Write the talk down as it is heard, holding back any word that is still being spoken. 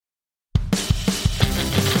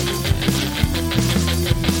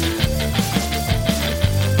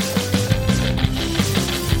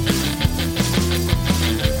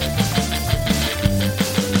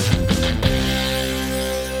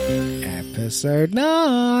Episode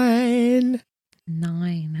 9.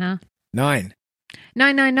 9, huh? 9.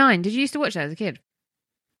 999. Did you used to watch that as a kid?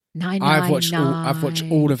 999. I've watched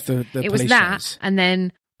all of the It was police that, shows. and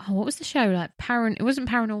then what was the show like? It wasn't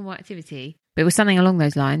Paranormal Activity, but it was something along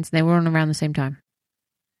those lines. They were on around the same time.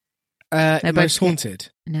 Most Haunted.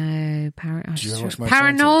 No, Did you ever watch Most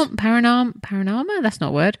Haunted? Panorama. That's not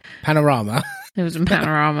a word. Panorama. It was a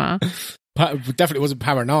Panorama. Definitely wasn't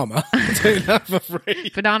Panorama. I'll tell you that for free.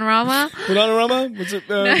 Panorama. Panorama? Was it?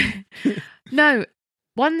 No.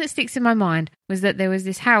 One that sticks in my mind was that there was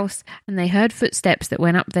this house and they heard footsteps that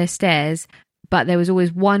went up their stairs, but there was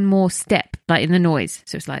always one more step, like in the noise.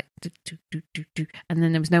 So it's like, do, do, do, do, do, and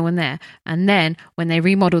then there was no one there. And then when they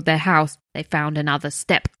remodeled their house, they found another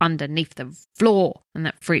step underneath the floor, and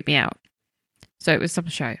that freaked me out. So it was some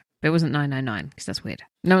show, but it wasn't 999 because that's weird.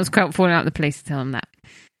 No one's quite falling out of the police to tell them that.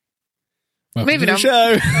 Moving on.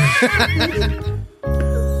 Show.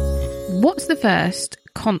 What's the first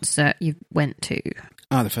concert you went to?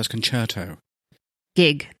 The first concerto.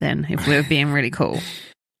 Gig, then, if we were being really cool.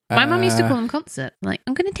 My mum used to call them concert. Like,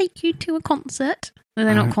 I'm going to take you to a concert. No,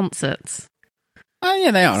 they're not concerts. Oh,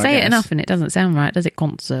 yeah, they are. Say it enough and it doesn't sound right, does it?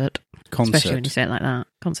 Concert. Concert. Especially when you say it like that.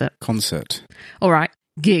 Concert. All right.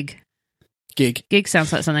 Gig. Gig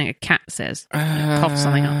sounds like something a cat says. Coughs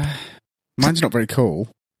something up. Mine's not very cool.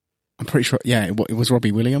 I'm pretty sure, yeah, it was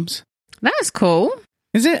Robbie Williams. That's cool.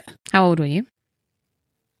 Is it? How old were you?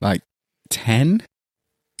 Like 10?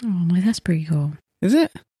 Oh, no, that's pretty cool. Is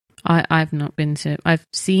it? I've not been to... I've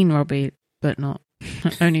seen Robbie, but not...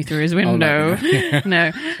 only through his window.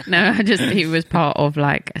 No, he was part of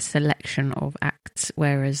like a selection of acts,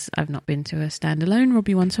 whereas I've not been to a standalone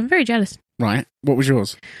Robbie one, so I'm very jealous. Right. What was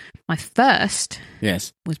yours? My first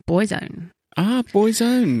was Boyzone.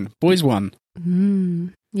 Boyzone. Boys One.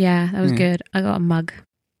 Yeah, that was good. I got a mug.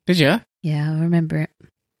 Did you? Yeah, I remember it.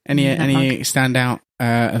 Any standout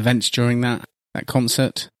events during that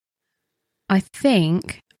concert? I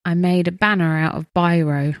think I made a banner out of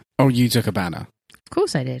biro. Oh, you took a banner? Of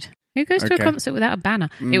course I did. Who goes to a concert without a banner?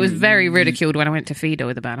 It was very ridiculed when I went to Feeder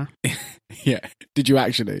with a banner. Yeah. Did you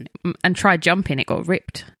actually? And tried jumping, it got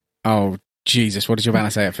ripped. Oh, Jesus. What did your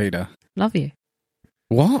banner say at Feeder? Love you.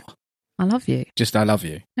 What? I love you. Just I love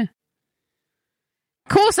you. Yeah.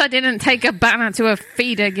 Of course I didn't take a banner to a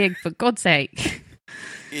Feeder gig, for God's sake.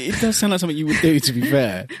 It does sound like something you would do, to be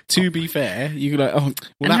fair. You could like, well,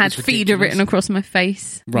 and that had was Feeder written across my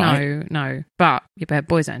face. Right. No. But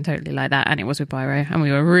Boyzone totally like that, and it was with Biro, and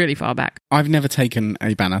we were really far back. I've never taken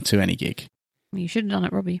a banner to any gig. You should have done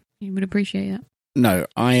it, Robbie. You would appreciate that. No,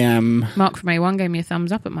 I am... Mark from A1 gave me a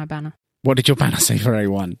thumbs up at my banner. What did your banner say for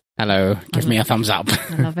A1? Hello, give me a thumbs up.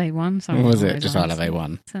 I love A1. What was it? Just I love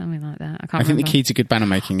A1. Something like that. I think the key to good banner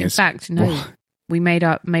making is... In fact, no. What? We made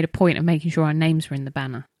a point of making sure our names were in the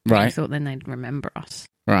banner. Right. I thought then they'd remember us.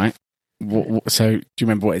 Right. So, do you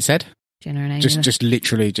remember what it said? Jenna and Amy. Just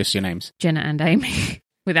literally just your names. Jenna and Amy.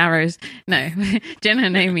 With arrows. No. Jenna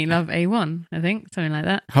and Amy love A1, I think. Something like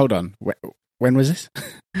that. Hold on. When was this?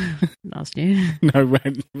 Last year. No,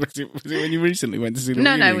 when was it when you recently went to see the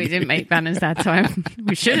reunion? No, we didn't make banners that time.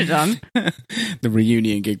 We should have done. The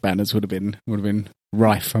reunion gig banners would have been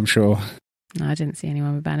rife, I'm sure. No, I didn't see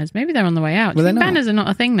anyone with banners. Maybe they're on the way out. Well, banners are not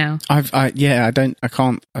a thing now. I bet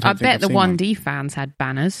the 1D fans had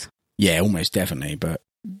banners. Yeah, almost definitely. But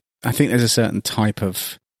I think there's a certain type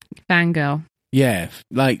of fangirl. Yeah,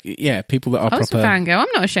 people that are proper. I was a fangirl. I'm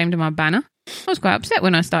not ashamed of my banner. I was quite upset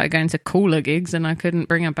when I started going to cooler gigs and I couldn't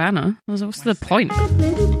bring a banner. What's the point?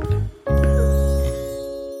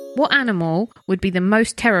 What animal would be the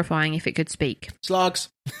most terrifying if it could speak? Slugs.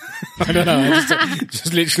 I don't know. I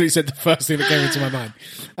just literally said the first thing that came into my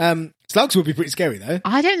mind. Slugs would be pretty scary, though.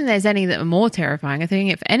 I don't think there's any that are more terrifying. I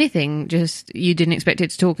think if anything, just you didn't expect it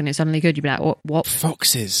to talk and it suddenly could, you'd be like, what?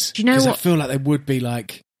 Foxes. Do you know what? I feel like they would be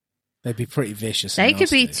like, they'd be pretty vicious. They could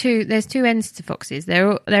be there's two ends to foxes.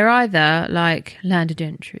 They're either like landed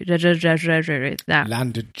gentry, that.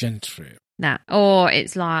 Landed gentry. That. Or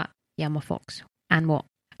it's like, yeah, I'm a fox. And what?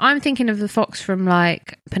 I'm thinking of the fox from,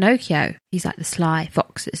 like, Pinocchio. He's like the sly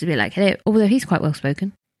fox. It's a bit like, hello. Although he's quite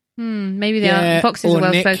well-spoken. Maybe foxes are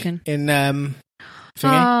well-spoken. In,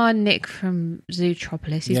 Nick from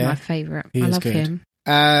Zootropolis. He's my favourite. I love him.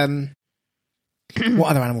 What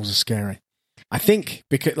other animals are scary? I think,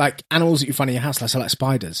 because, like, animals that you find in your house, like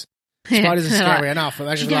spiders. Spiders are scary enough, but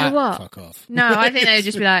they're just like, fuck off. No, I think they would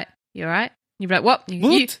just be like, you all right? You'd be like, what? They'd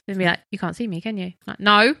be like, you can't see me, can you? Like,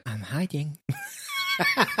 no. I'm hiding.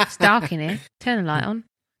 It's dark in here. Turn the light on.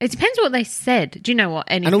 It depends what they said. Do you know what?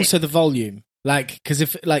 Anything. And also the volume. Like, because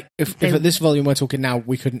if at this volume we're talking now,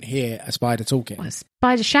 we couldn't hear a spider talking. What, a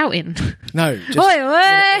spider shouting? No, just oi,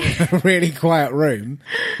 oi! in a really quiet room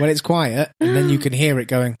when it's quiet, and then you can hear it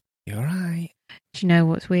going, "You're right." Do you know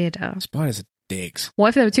what's weirder? Spiders are dicks. What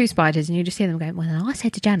if there were two spiders and you just hear them going, well, I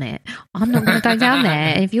said to Janet, I'm not going to go down there.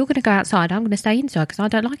 And if you're going to go outside, I'm going to stay inside because I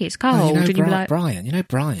don't like it. It's cold. Oh, you know, and you'd be like,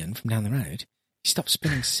 Brian from down the road. He stopped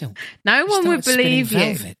spinning silk. No one would believe you.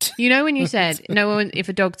 Velvet. You know when you said, if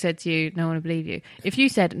a dog said to you, no one would believe you. If you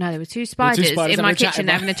said, no, there were two spiders in my kitchen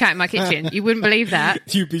having a chat in my kitchen, you wouldn't believe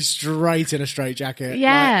that. You'd be straight in a straitjacket.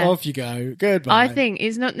 Yeah. Like, off you go. Goodbye. I think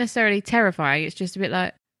it's not necessarily terrifying. It's just a bit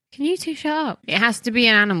like, can you two shut up? It has to be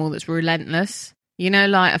an animal that's relentless. You know,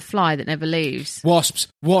 like a fly that never leaves. Wasps.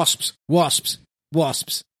 Shall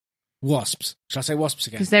I say wasps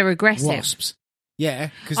again? Because they're aggressive. Wasps. Yeah,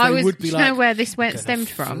 because they would be do like... you know where this stemmed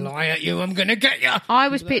from? Fly at you, I'm going to get you. I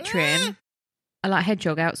was picturing a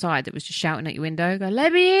hedgehog outside that was just shouting at your window, go,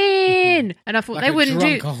 let me in! And I thought like they wouldn't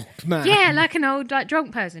do... old man. Yeah, like an old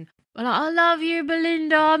drunk person. Like, I love you,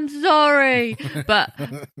 Belinda, I'm sorry. But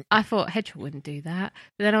I thought hedgehog wouldn't do that.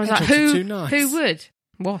 But then I was Hedgehogs are too nice. who would?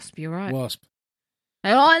 Wasp, you're right. Wasp.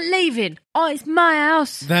 I'm leaving. Oh, it's my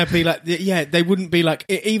house. They'd be like, yeah, they wouldn't be like,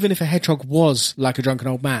 even if a hedgehog was like a drunken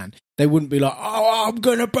old man, they wouldn't be like, oh, I'm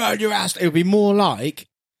going to burn your ass. It would be more like,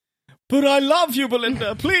 but I love you,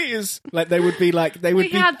 Belinda, please. Like, they would be like, we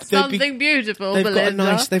had something beautiful,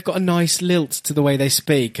 Belinda. They've got a nice lilt to the way they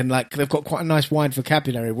speak, and like, they've got quite a nice wide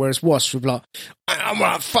vocabulary, whereas wasps would be like, I'm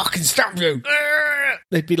going to fucking stab you.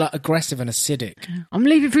 They'd be like aggressive and acidic. I'm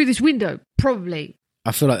leaving through this window, probably.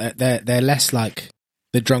 I feel like they're less like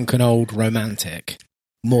the drunken old romantic,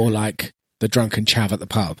 more like the drunken chav at the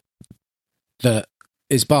pub that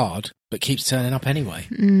is barred but keeps turning up anyway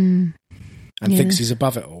and thinks he's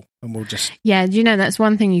above it all, and will just... Yeah, do you know, that's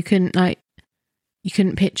one thing you couldn't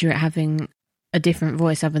picture it having a different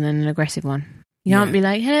voice other than an aggressive one. You can't be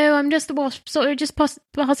like, hello, I'm just the wasp, sort of just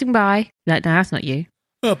passing by. Like, no, that's not you.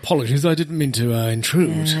 Apologies, I didn't mean to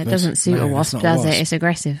intrude. Yeah, it doesn't suit a wasp, does it? It's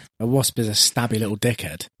aggressive. A wasp is a stabby little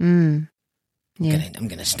dickhead. Yeah. I'm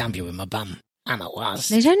going to stab you with my bum. I'm a wasp.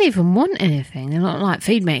 They don't even want anything. They're not like,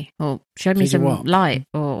 feed me or show me some light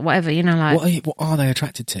or whatever, you know, like... What are they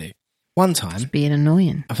attracted to? One time... Just being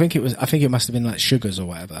annoying. I think it must have been like sugars or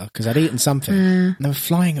whatever, because I'd eaten something and they were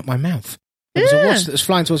flying at my mouth. There was a wasp that was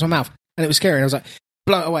flying towards my mouth, and it was scary, and I was like,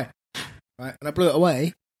 blow it away. Right? And I blew it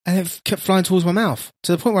away, and it kept flying towards my mouth,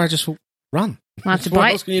 to the point where I just thought, run. Well, have to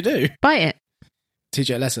what else can you do? Bite it. Teach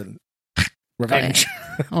it a lesson. Revenge.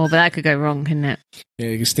 Oh, but that could go wrong, couldn't it? Yeah,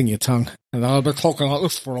 you can sting your tongue. And I'll be talking like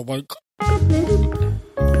this for a week.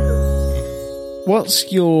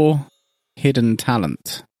 What's your hidden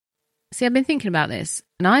talent? See, I've been thinking about this,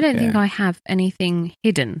 and I don't think I have anything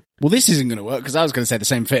hidden. Well, this isn't going to work, because I was going to say the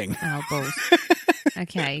same thing. Oh, balls.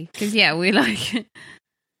 Okay, because, we're like...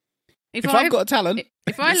 If I've got a talent,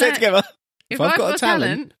 if I say it together. If I've got a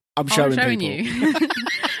talent, I'm showing people. You.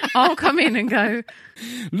 I'll come in and go,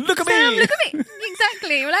 look at Sam, me. look at me.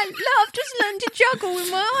 Exactly. Like, look, I've just learned to juggle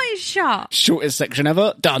with my eyes shut. Shortest section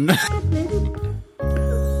ever. Done.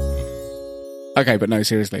 Okay, but no,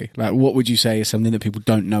 seriously. Like, what would you say is something that people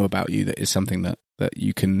don't know about you that is something that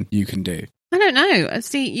you can do? I don't know.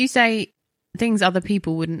 See, you say things other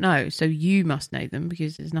people wouldn't know, so you must know them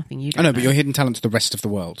because there's nothing you don't know. But you're hidden talent to the rest of the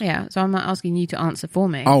world. Yeah, so I'm asking you to answer for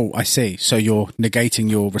me. Oh, I see. So you're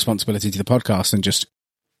negating your responsibility to the podcast and just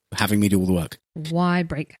having me do all the work. Why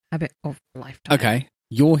break habit of lifetime? Okay,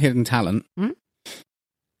 your hidden talent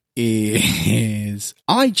is...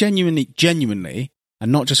 I genuinely,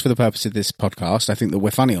 and not just for the purpose of this podcast, I think that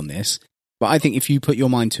we're funny on this, but I think if you put your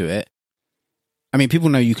mind to it, I mean, people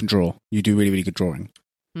know you can draw. You do really, really good drawing.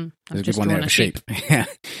 There's a good one there of a sheep. Yeah.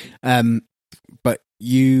 But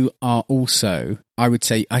you are also, I would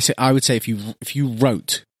say if you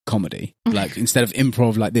wrote comedy, like instead of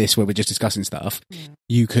improv like this where we're just discussing stuff,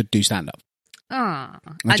 you could do stand up. I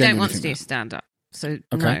don't want to do stand up. So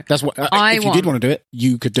okay. No. That's what if you did want to do it,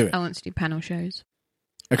 you could do it. I want to do panel shows.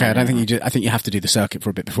 Okay, I don't think you do. I think you have to do the circuit for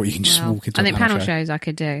a bit before you can just walk into. I think panel shows I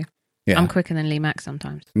could do. Yeah. I'm quicker than Lee Mack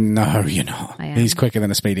sometimes. No, you're not. He's quicker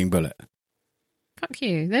than a speeding bullet. Fuck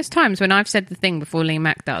you. There's times when I've said the thing before Lee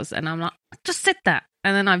Mack does, and I'm like, I just said that.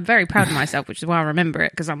 And then I'm very proud of myself, which is why I remember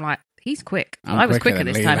it, because I'm like, he's quick. I was quicker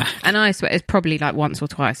this time. And I swear, it's probably like once or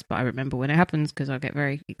twice, but I remember when it happens because I get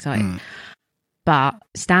very excited. But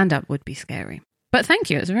stand-up would be scary. But thank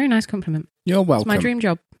you. It's a very nice compliment. You're welcome. It's my dream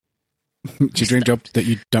job. It's your dream job that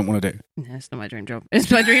you don't want to do. No, it's not my dream job.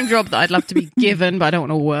 It's my dream job that I'd love to be given, but I don't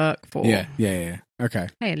want to work for. Yeah. Okay.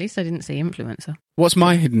 Hey, at least I didn't say influencer. What's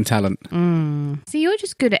my hidden talent? See, you're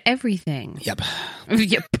just good at everything. Yep.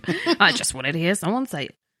 Yep. I just wanted to hear someone say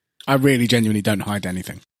it. I really genuinely don't hide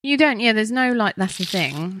anything. You don't, yeah, there's no, like, that's the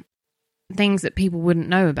thing. Things that people wouldn't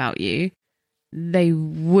know about you, they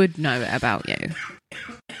would know about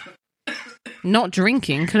you. Not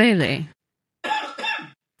drinking, clearly.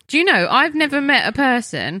 Do you know, I've never met a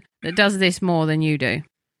person that does this more than you do.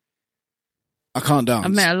 I can't dance.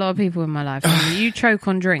 I've met a lot of people in my life. You choke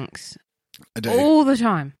on drinks. I do. All the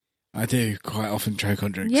time. I do quite often choke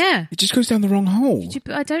on drinks. Yeah. It just goes down the wrong hole.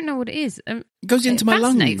 I don't know what it is. It goes into my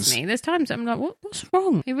lungs. It fascinates me. There's times I'm like, what's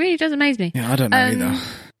wrong? It really does amaze me. Yeah, I don't know either.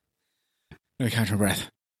 Let me catch my breath.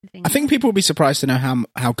 I think people will be surprised to know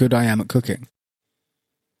how good I am at cooking.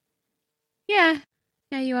 Yeah.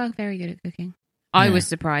 Yeah, you are very good at cooking. I was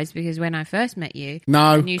surprised because when I first met you,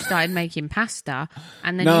 and you started making pasta,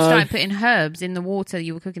 and then you started putting herbs in the water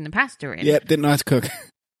you were cooking the pasta in. Yep, didn't know how to cook.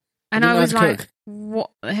 And I was like,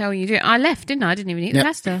 what the hell are you doing? I left, didn't I? I didn't even eat the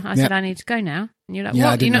pasta. I said, I need to go now. And you're like,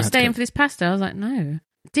 what? You're not staying for this pasta? I was like, no.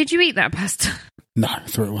 Did you eat that pasta? No, I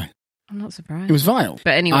threw it away. I'm not surprised. It was vile.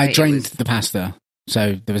 But anyway, I drained the pasta,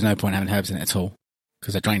 so there was no point having herbs in it at all.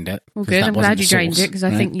 Because I drained it. Well, good. I'm glad you drained it because I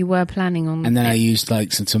think you were planning on. And then I used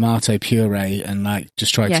like some tomato puree and like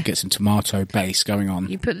just tried to get some tomato base going on.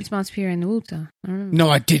 You put the tomato puree in the water. No,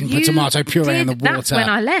 I didn't put tomato puree in the water. That's when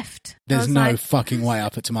I left. There's no fucking way I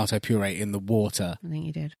put tomato puree in the water. I think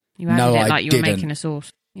you did. You added it like you were making a sauce.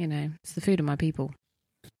 You know, it's the food of my people.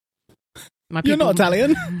 My people. You're not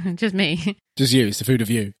Italian. Just me. Just you. It's the food of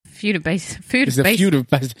you. Food of base. Is that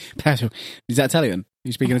Italian? Are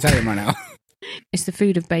you speaking Italian right now? It's the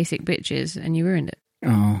food of basic bitches, and you ruined it.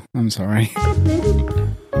 Oh, I'm sorry. I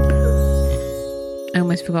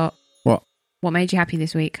almost forgot. What? What made you happy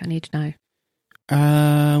this week? I need to know.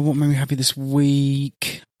 What made me happy this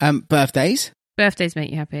week? Birthdays. Birthdays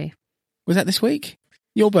make you happy. Was that this week?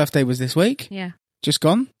 Your birthday was this week? Yeah. Just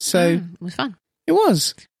gone? So it was fun. It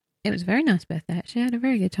was. It was a very nice birthday, actually. I had a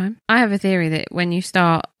very good time. I have a theory that when you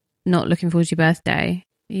start not looking forward to your birthday,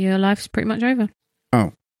 your life's pretty much over.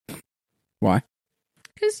 Oh. Why?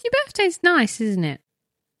 Because your birthday's nice, isn't it?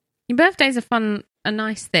 Your birthday's a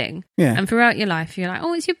nice thing. Yeah. And throughout your life, you're like,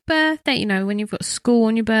 oh, it's your birthday. You know, when you've got school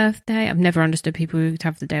on your birthday. I've never understood people who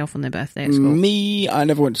have the day off on their birthday at school. Me, I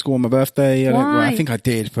never went to school on my birthday. I think I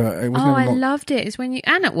did, but it was never. I loved it. It's when you,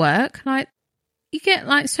 and at work, like, you get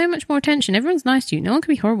like so much more attention. Everyone's nice to you. No one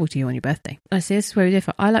can be horrible to you on your birthday. I see, this is where we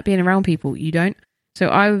differ. I like being around people. You don't. So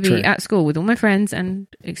I would be at school with all my friends and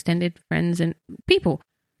extended friends and people.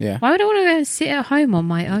 Yeah. Why would I want to go sit at home on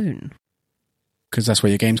my own? Because that's where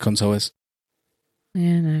your games console is.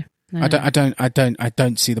 Yeah, no. I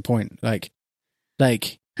don't see the point. Like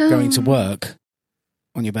going to work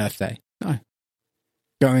on your birthday. No.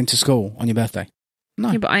 Going to school on your birthday. No.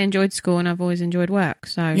 Yeah, but I enjoyed school and I've always enjoyed work.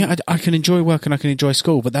 So yeah, I can enjoy work and I can enjoy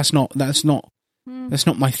school, but that's not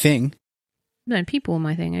my thing. No, people are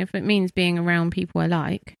my thing. If it means being around people I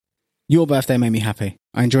like. Your birthday made me happy.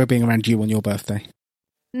 I enjoy being around you on your birthday.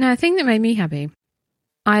 No, the thing that made me happy,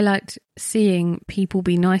 I liked seeing people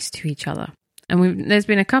be nice to each other. And there's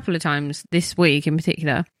been a couple of times this week in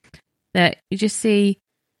particular that you just see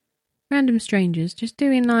random strangers just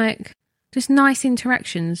doing like just nice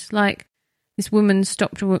interactions. Like this woman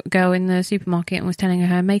stopped a girl in the supermarket and was telling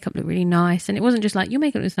her makeup looked really nice. And it wasn't just like, your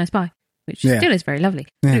makeup looks nice, bye. Which still is very lovely.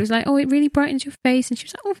 Yeah. But it was like, oh, it really brightens your face. And she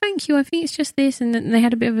was like, oh, thank you. I think it's just this. And then they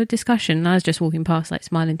had a bit of a discussion. And I was just walking past, like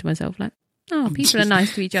smiling to myself, like, oh, people are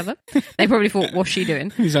nice to each other. They probably thought, what's she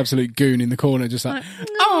doing? He's absolute goon in the corner, just like,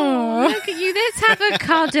 oh, look at you. Let's have a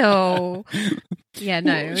cuddle. Yeah,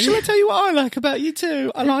 no. Well, shall I tell you what I like about you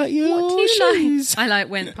too? I like your shoes. Like? I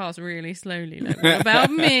went past really slowly. Like, what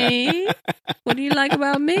about me? What do you like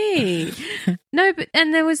about me? No, but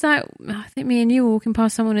and there was like, I think me and you were walking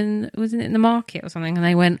past someone wasn't it in the market or something,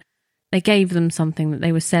 and they gave them something that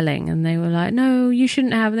they were selling, and they were like, no, you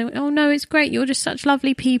shouldn't have. And they went, oh no, it's great. You're just such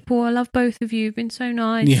lovely people. I love both of you. You've been so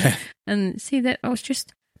nice. Yeah. And see that I was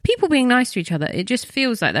just people being nice to each other. It just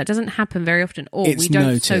feels like that doesn't happen very often, or it's we don't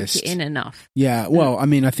noticed. soak it in enough. Yeah. Well, I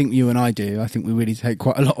mean, I think you and I do. I think we really take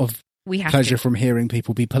quite a lot of pleasure from hearing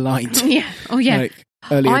people be polite. Yeah. Oh yeah. Like,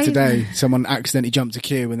 earlier today, someone accidentally jumped a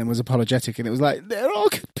queue and then was apologetic, and it was like, there are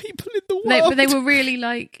good people in the world. But they were really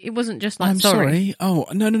like, it wasn't just like, I'm sorry. Oh,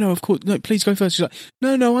 no, of course. No, please go first. She's like,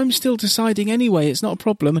 no, I'm still deciding anyway. It's not a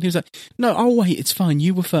problem. And he was like, no, I'll wait. It's fine.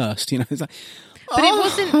 You were first. You know, it's like, but it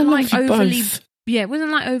wasn't like overly, it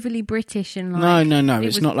wasn't like overly British and like. No.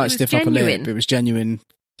 It's not like stiff upper lip. It was genuine.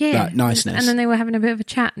 that niceness. And then they were having a bit of a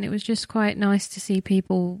chat, and it was just quite nice to see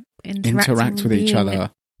people interact with each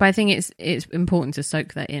other. But I think it's important to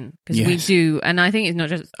soak that in, because we Yes. do, and I think it's not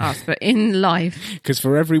just us, but in life. Because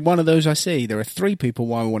for every one of those I see, there are 3 people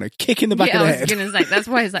who I want to kick in the back of the I head. was going to say, that's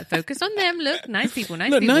why it's like, focus on them. Look, nice people,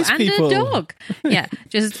 Look, nice and people. a dog. Yeah,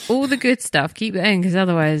 just all the good stuff. Keep it in, because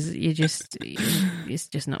otherwise it's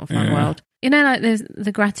just not a fun world. You know, like there's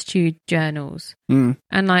the gratitude journals, and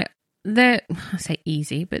like they're, I say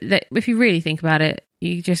easy, but if you really think about it,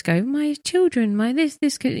 you just go, my children, my this,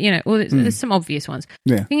 you know, or there's some obvious ones.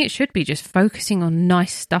 Yeah. I think it should be just focusing on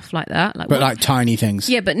nice stuff like that. But like tiny things.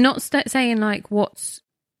 Yeah, but not saying like what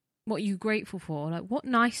are you grateful for? Like, what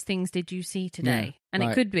nice things did you see today? Yeah, and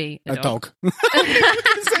like it could be a dog.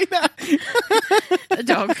 Say that. A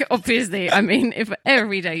dog, obviously. I mean, if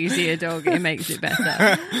every day you see a dog, it makes it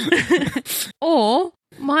better. Or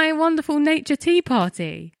my wonderful nature tea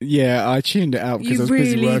party. Yeah, I tuned it out because I was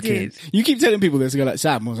busy really working. did. You keep telling people this, and go like,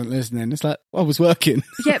 Sam wasn't listening. It's like, I was working.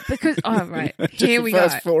 Yeah, because right, Just here the we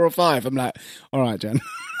first go. 4 or 5. I'm like, all right, Jen.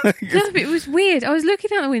 No, but it was weird. I was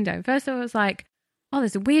looking out the window. First, I was like, oh,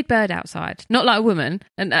 there's a weird bird outside. Not like a woman,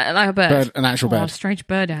 and like a bird. An actual Oh, a bird. strange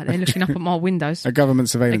bird out there looking up at my windows. A government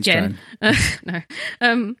surveillance Again. drone.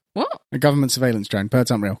 No. What? A government surveillance drone.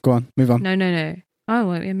 Birds aren't real. Go on, move on. No. Oh,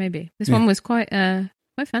 well, yeah, maybe. This Yeah. one was quite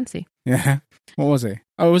fancy. Yeah. What was he?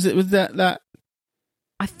 Oh, was that?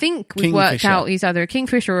 I think we worked Kingfisher. out he's either a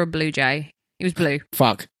kingfisher or a blue jay. He was blue.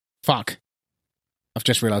 Fuck. I've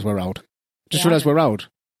just realised we're old. Yeah, Realised we're old.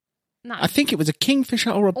 No. I think it was a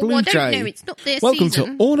kingfisher or a blue I jay. don't know. It's not their Welcome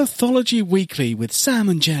season. to Ornithology Weekly with Sam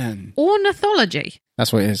and Jan. Ornithology.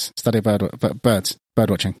 That's what it is. Study birds. Bird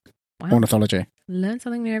watching. Wow. Ornithology. Learn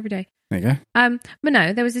something new every day. There you go. But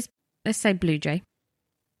no, there was this, let's say blue jay.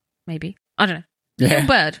 Maybe. I don't know. Yeah. Little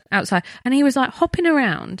bird outside. And he was like hopping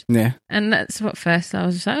around. Yeah. And that's what first I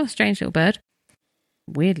was just like, oh, strange little bird.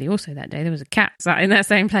 Weirdly, also that day, there was a cat sat in that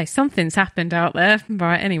same place. Something's happened out there.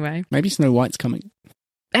 Right, anyway. Maybe Snow White's coming.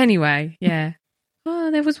 Anyway, yeah.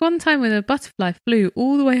 Oh, there was one time when a butterfly flew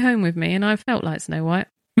all the way home with me and I felt like Snow White.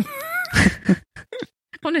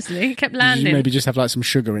 Honestly, it kept Did landing. you maybe just have like some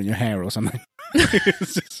sugar in your hair or something?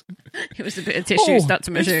 It's just- It was a bit of tissue stuck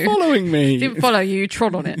to my it's shoe. following me. Didn't follow you,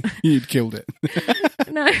 trod on it. You'd killed it.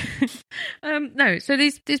 No. No. So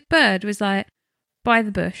this bird was like by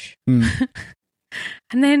the bush. Mm.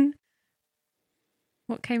 And then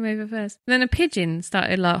what came over first? Then a pigeon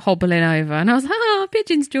started like hobbling over and I was like, oh, a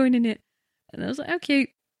pigeon's joining it. And I was like, oh, cute.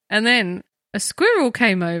 And then a squirrel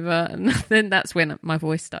came over and then that's when my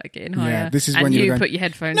voice started getting higher. Yeah, this is and when you were you going, put your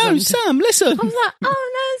headphones No, on. Sam, listen. I was like,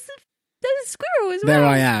 oh, there's a squirrel as well. There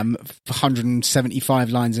I am, 175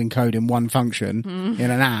 lines in code in one function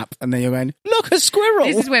in an app, and then you're going, look, a squirrel.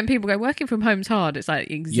 This is when people go, working from home's hard. It's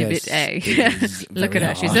like Exhibit Yes, A. it is Look at very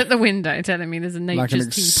her. She's hard. at the window telling me there's a like an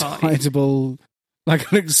nature's tea party. excitable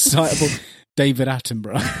David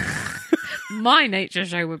Attenborough. My nature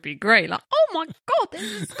show would be great. Like, oh my God,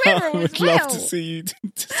 there's a squirrel I would as well. love to see you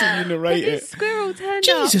narrate This it. squirrel turned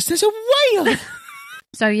Jesus, up. there's a whale.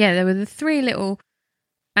 So yeah, there were the 3 little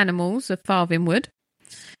animals of Farthing Wood.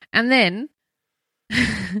 And then...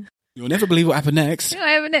 You'll never believe what happened next.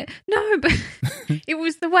 No, but it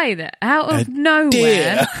was the way that out of A nowhere...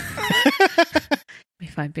 Dear.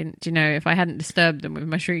 if I hadn't disturbed them with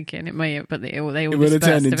my shrieking, it may have, but they all It would have dispersed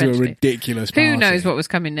turned into eventually. a ridiculous party. Who knows what was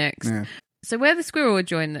coming next? Yeah. So where the squirrel would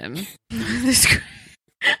join them...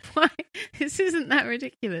 Why? This isn't that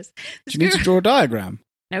ridiculous. The Do you need to draw a diagram?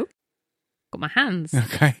 got my hands.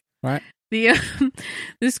 Okay, right. The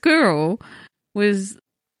squirrel was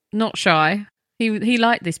not shy. He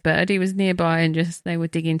liked this bird. He was nearby and they were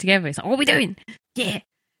digging together. He's like, what are we doing? Yeah.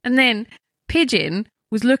 And then Pigeon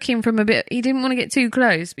was looking from a bit, he didn't want to get too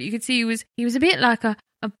close, but you could see he was a bit like a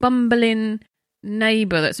bumbling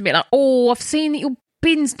neighbour that's a bit like, oh, I've seen that your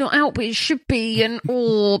bin's not out, but it should be, and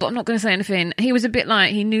but I'm not going to say anything. He was a bit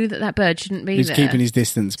like, he knew that bird shouldn't be He's there. keeping his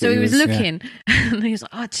distance. But So he was yeah. looking, and he was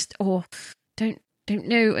like, don't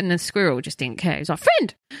know. And the squirrel just didn't care. He was like,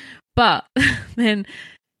 friend. But then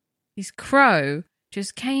his crow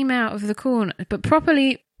just came out of the corner, but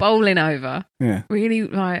properly bowling over, Yeah, really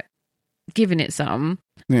like giving it some.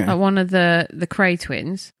 yeah. Like one of the crow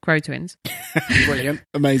twins. Brilliant,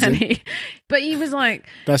 And amazing. but he was like,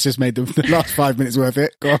 That's just made the last 5 minutes worth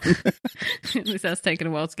it. Go on. that's taken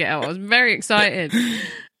a while to get out. I was very excited.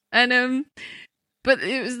 And but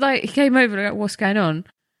it was like he came over and like, what's going on?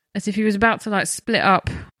 As if he was about to like split up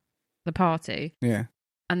the party. Yeah.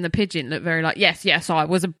 And the pigeon looked very like, yes, I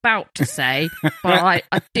was about to say, but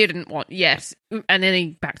I didn't want, yes. And then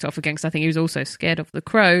he backed off again because I think he was also scared of the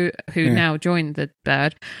crow who now joined the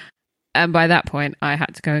bird. And by that point, I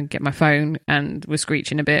had to go and get my phone and was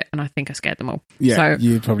screeching a bit, and I think I scared them all. Yeah, So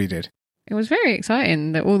you probably did. it was very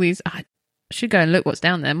exciting that all these... I should go and look what's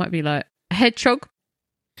down there. It might be like a hedgehog.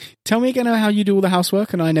 Tell me again how you do all the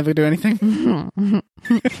housework and I never do anything.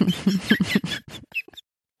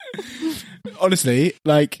 Honestly,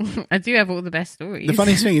 like... I do have all the best stories. The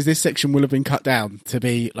funniest thing is this section will have been cut down to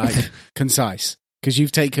be, like, concise. Because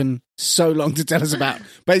you've taken so long to tell us about...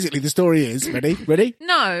 Basically, the story is... Ready?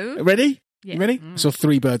 No. Ready? Yeah. Ready? I saw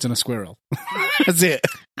 3 birds and a squirrel. That's it.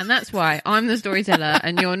 And that's why I'm the storyteller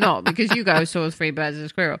and you're not, because you guys saw 3 birds and a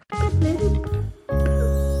squirrel.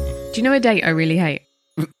 Do you know a date I really hate?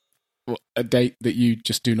 What, a date that you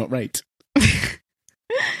just do not rate?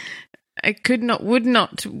 I could not, would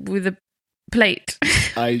not with a plate.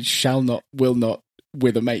 I shall not, will not,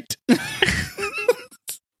 with a mate.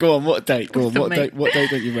 Go on, what date? Go on, what date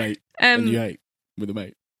don't you rate? And you hate with a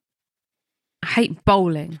mate? I hate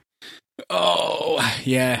bowling. Oh,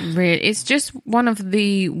 yeah. Really, it's just one of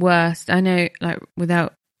the worst. I know, like,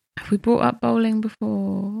 without... Have we brought up bowling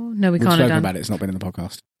before? No, we We've can't have spoken done. about it. It's not been in the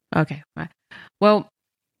podcast. Okay, right. Well,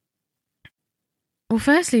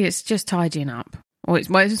 firstly, it's just tidying up. Or it's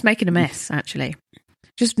just making a mess, actually.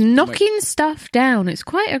 Just knocking stuff down. It's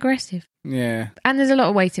quite aggressive. Yeah. And there's a lot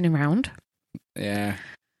of waiting around. Yeah.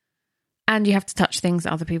 And you have to touch things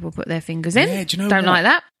that other people put their fingers in. Yeah, do you know Don't what? like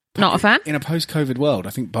that. Not a fan. In a post-COVID world, I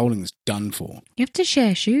think bowling's done for. You have to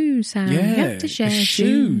share shoes, Sam. Yeah, you have to share the shoes.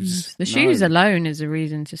 shoes. The shoes No. alone is a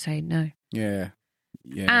reason to say no. Yeah.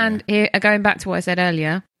 Yeah. And here, going back to what I said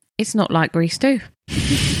earlier, it's not like Grease 2.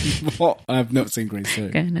 What? I've not seen Grease 2.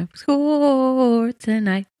 Gonna score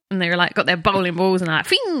tonight. And they were like, got their bowling balls and like,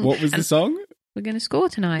 Fing! What was the song? We're going to score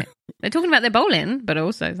tonight. They're talking about their bowling, but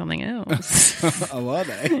also something else. Oh, are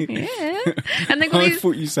they? Yeah. And they got I these...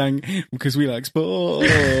 thought you sang because we like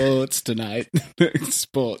sports tonight.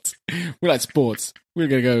 Sports. We like sports. We're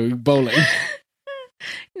going to go bowling.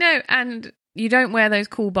 No, and you don't wear those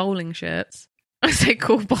cool bowling shirts. I say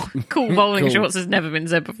cool bowling Cool. shorts has never been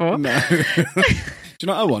said before. No. Do you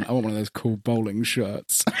know what I want? I want one of those cool bowling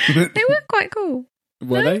shirts. They were quite cool.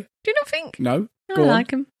 Were they? Do you not think? No. I Go on. like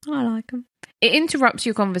them. It interrupts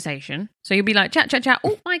your conversation. So you'll be like, chat.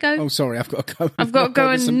 Oh, I go. Oh, sorry. I've got to go. I've got to go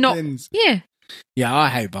and some not... pins. Yeah. Yeah, I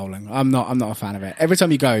hate bowling. I'm not a fan of it. Every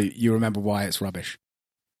time you go, you remember why it's rubbish.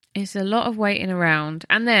 It's a lot of waiting around.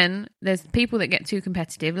 And then there's people that get too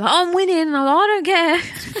competitive. Like, oh, I'm winning. And I'm like, I don't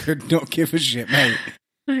care. Could not give a shit,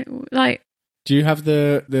 mate. Like, Do you have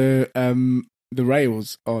the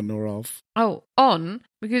rails on or off? oh, on?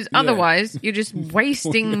 Because Yeah. otherwise you're just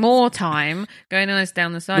wasting more time going nice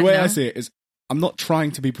down the side. The way now. I see it is, I'm not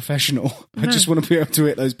trying to be professional. I No. just want to be able to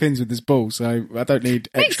hit those pins with this ball, so I don't need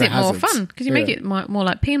Makes extra it more hazards. fun because you make it more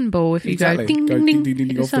like pinball if you Exactly. go ding ding ding, ding, ding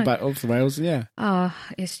to off the side. back off the rails. Yeah, Oh,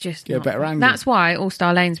 it's just Get a not better fun. angle. That's why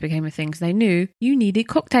All-Star Lanes became a thing because they knew you needed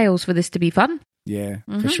cocktails for this to be fun. yeah,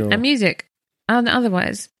 for Mhm. sure. And music. And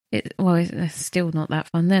otherwise, it's still not that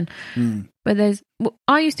fun then. Mm. But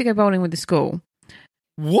I used to go bowling with the school.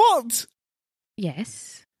 What?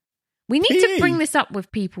 Yes. We need to PE? bring this up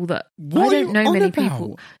with people that What I are don't you know on many about?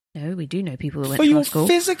 people. No, we do know people that went For to your our school.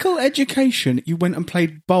 physical education, you went and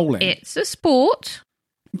played bowling. It's a sport.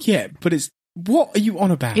 Yeah, but it's what are you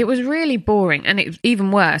on about? It was really boring, and it's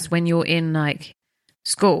even worse when you're in like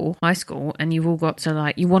school, high school, and you've all got to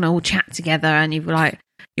like you want to all chat together, and you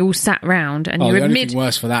all sat round, and Oh, you're the only mid thing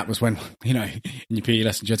worse for that was when, in your PE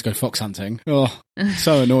lessons you had to go fox hunting. Oh,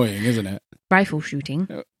 so annoying, isn't it? rifle shooting.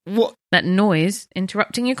 What? That noise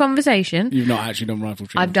interrupting your conversation. You've not actually done rifle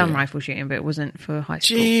shooting? I've done have you? rifle shooting, but it wasn't for high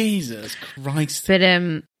school. Jesus Christ. But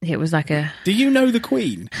it was like a Do you know the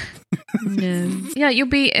Queen? no. Yeah, you'll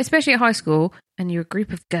be especially at high school, and you're a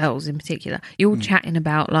group of girls in particular. You're all chatting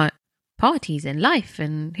about like parties and life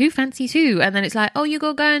and who fancies who, and then it's like, oh, you got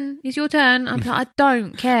to go and it's your turn. I'm like, I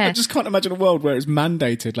don't care. I just can't imagine a world where it's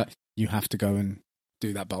mandated. Like you have to go and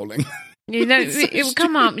do that bowling. You know, It's so it would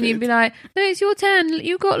come up and stupid. you'd be like, no, it's your turn.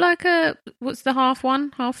 You got like what's the half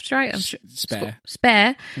straight? Spare.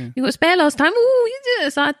 Spare. Yeah. You got spare last time. Oh, you did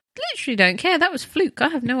this. I literally don't care. That was fluke. I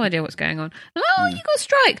have no idea what's going on. Oh, you got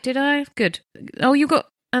strike. Did I? Good. Oh, you got,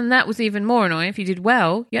 and that was even more annoying. If you did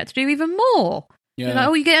well, you had to do even more. Yeah. You're like,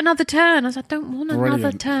 oh, you get another turn. I was like, I don't want another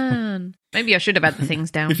Brilliant. turn. Maybe I should have had the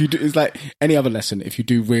things down. If you do, it's like any other lesson. If you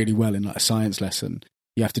do really well in like a science lesson,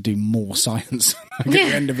 you have to do more science. Like at Yeah.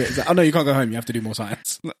 the end of it, it's like, oh no, you can't go home. You have to do more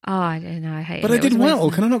science. Oh, I don't know. I hate it. But I It was did a waste well.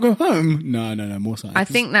 of- Can I not go home? No, more science. I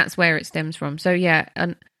think that's where it stems from. So yeah,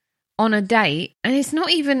 and on a date, and it's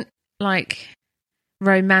not even like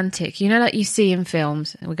romantic. You know, like you see in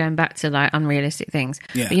films. We're going back to like unrealistic things.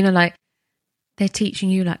 Yeah. But you know, like they're teaching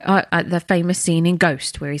you like the famous scene in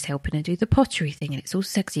Ghost where he's helping her do the pottery thing and it's all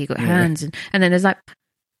sexy. You've got hands and then there's like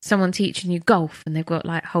someone teaching you golf and they've got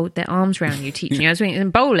like hold their arms around you teaching you. I was thinking in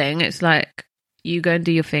bowling, it's like you go and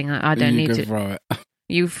do your thing. I don't need to throw it.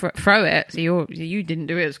 You throw it. So you didn't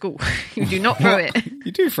do it at school. You do not throw it.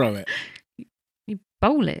 You do throw it. You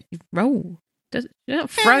bowl it. You roll. You're not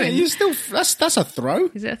throwing. You still that's a throw.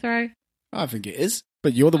 Is it a throw? I think it is.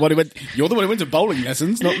 But you're the one who went to bowling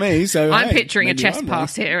lessons, not me. So I'm picturing a chest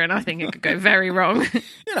pass here, and I think it could go very wrong.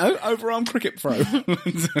 Overarm cricket throw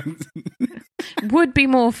would be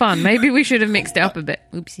more fun. Maybe we should have mixed it up a bit.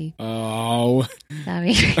 Oopsie. Oh,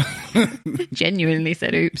 sorry. Genuinely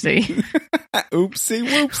said oopsie. Oopsie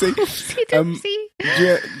whoopsie. Oopsie doopsie.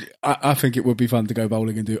 Yeah, I think it would be fun to go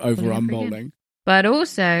bowling and do overarm bowling. But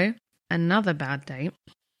also another bad date.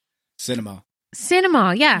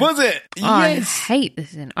 Cinema, yeah. Was it? Oh, yes. I hate the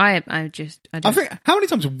cinema. I think, how many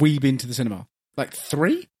times have we been to the cinema? Like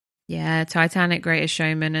 3? Yeah, Titanic, Greatest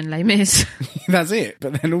Showman, and Les Mis. That's it.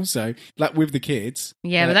 But then also, like with the kids.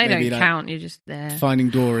 Yeah, but they don't count. You're just there. Finding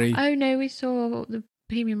Dory. Oh no, we saw the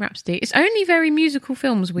Bohemian Rhapsody. It's only very musical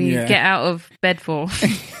films we get out of bed for.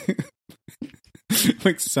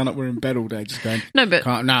 Makes it sound like we're in bed all day just going, no,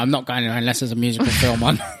 I'm not going unless there's a musical film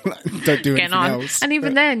on. Don't do anything else. And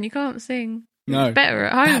even then, you can't sing. No. It's better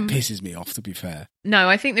at home. That pisses me off, to be fair. No,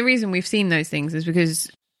 I think the reason we've seen those things is because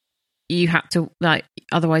you had to,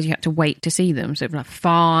 otherwise you had to wait to see them. So like,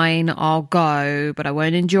 fine, I'll go, but I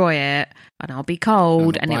won't enjoy it, and I'll be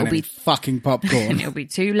cold, and it'll be fucking popcorn. And it'll be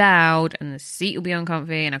too loud, and the seat will be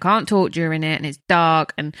uncomfy, and I can't talk during it, and it's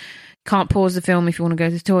dark, and can't pause the film if you want to go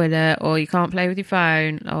to the toilet, or you can't play with your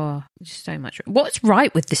phone. Oh, just so much. What's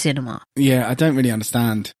right with the cinema? Yeah, I don't really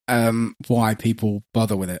understand why people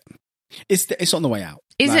bother with it. It's on the way out.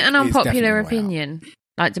 Is it an unpopular opinion?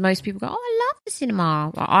 Like, do most people go, "Oh, I love the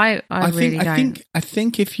cinema"? I really don't. I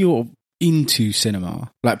think if you're into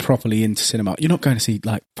cinema, like properly into cinema, you're not going to see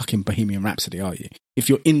like fucking Bohemian Rhapsody, are you? If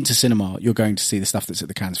you're into cinema, you're going to see the stuff that's at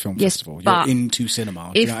the Cannes Film Festival. You're into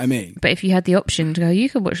cinema. Do you know what I mean? But if you had the option to go, you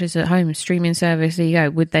could watch this at home, streaming service. There you go.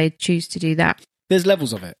 Would they choose to do that? There's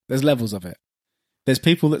levels of it. There's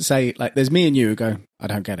people that say, like, there's me and you who go, I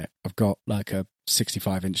don't get it. I've got like a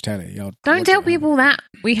 65-inch telly. Don't tell people that.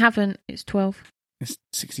 We haven't. It's 12. It's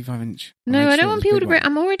 65-inch. No, I don't want people to break.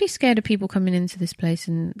 I'm already scared of people coming into this place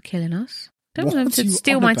and killing us. Don't want them to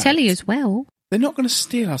steal my telly as well. They're not going to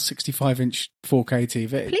steal our 65-inch 4K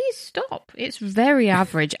TV. Please stop. It's very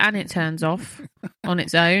average and it turns off on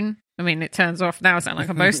its own. I mean, it turns off now. I sound like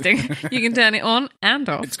I'm boasting. You can turn it on and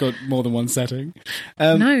off. It's got more than one setting.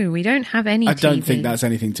 No, we don't have any I don't TV. think that's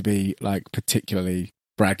anything to be like particularly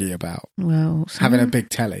braggy about. Well, having a big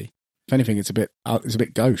telly. If anything, it's a bit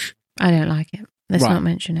gauche. I don't like it. Let's not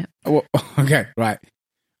mention it. Well, okay, right.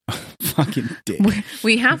 Fucking dick.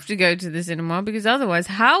 We have to go to the cinema because otherwise,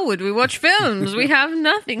 how would we watch films? We have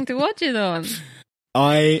nothing to watch it on.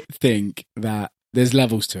 I think that there's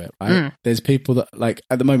levels to it, right? There's people that, like,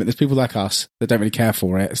 at the moment, there's people like us that don't really care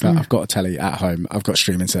for it. It's like, I've got a telly at home. I've got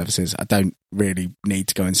streaming services. I don't really need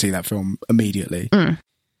to go and see that film immediately.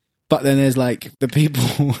 But then there's, like, the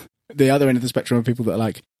people, the other end of the spectrum of people that are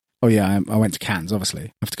like, oh yeah, I went to Cannes, obviously.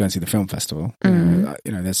 I have to go and see the film festival.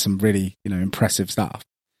 You know, there's some really, impressive stuff.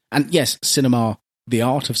 And yes, cinema, the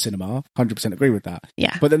art of cinema, 100% agree with that.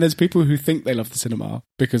 Yeah. But then there's people who think they love the cinema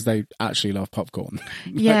because they actually love popcorn.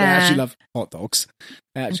 Yeah. They actually love hot dogs.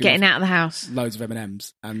 Getting out of the house. Loads of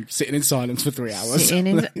M&Ms and sitting in silence for 3 hours.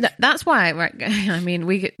 That's why, right, I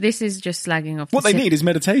mean, this is just slagging off. What they need is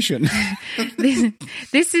meditation.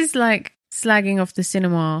 This is like slagging off the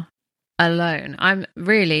cinema alone.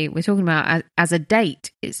 We're talking about as a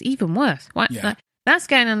date. It's even worse. Why? Yeah. Like, that's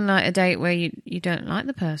going on like a date where you don't like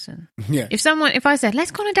the person. Yeah. If I said,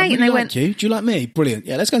 let's go on a date, and they went, you. Do you like me? Brilliant.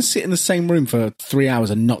 Yeah, let's go and sit in the same room for 3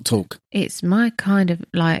 hours and not talk. It's my kind of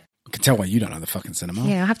like. I can tell why you don't like the fucking cinema.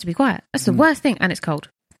 Yeah, I have to be quiet. That's the worst thing, and it's cold.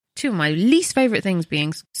 Two of my least favourite things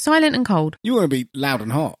being silent and cold. You want to be loud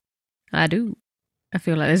and hot. I do. I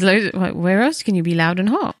feel like there's loads. Where else can you be loud and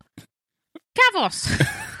hot? Kavos.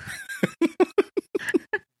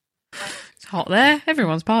 It's hot there.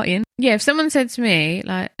 Everyone's partying. Yeah, if someone said to me,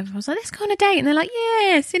 like, if I was like, let's go on a date, and they're like,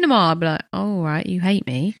 yeah, cinema, I'd be like, oh, right, you hate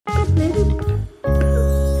me.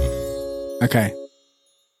 Okay.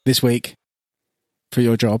 This week, for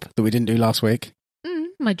your job that we didn't do last week.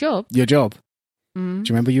 My job? Your job. Do you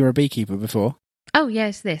remember you were a beekeeper before? Oh,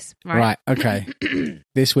 yes, this. Right, okay.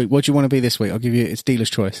 This week, what do you want to be this week? I'll give you, it's dealer's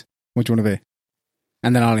choice. What do you want to be?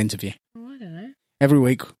 And then I'll interview. Oh, I don't know. Every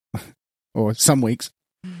week, or some weeks,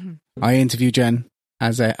 I interview Jen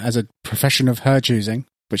as a profession of her choosing,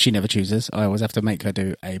 but she never chooses. I always have to make her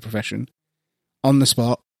do a profession. On the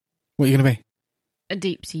spot. What are you going to be? A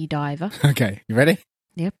deep sea diver. Okay, you ready?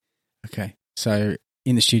 Yep. Okay, so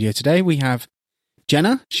in the studio today we have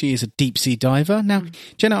Jenna. She is a deep sea diver. Now,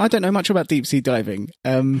 Jenna, I don't know much about deep sea diving.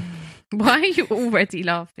 Why are you already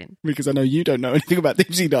laughing? Because I know you don't know anything about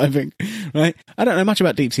deep sea diving, right? I don't know much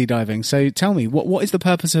about deep sea diving. So tell me, what is the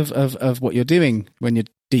purpose of what you're doing when you're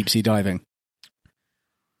deep sea diving?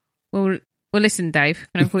 Well, listen, Dave.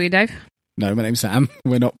 Can I call you Dave? No, my name's Sam.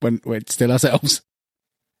 We're still ourselves.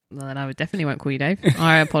 Well, then I definitely won't call you Dave.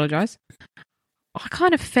 I apologise. I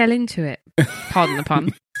kind of fell into it. Pardon the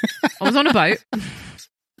pun. I was on a boat.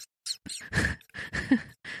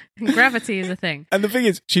 Gravity is a thing. And the thing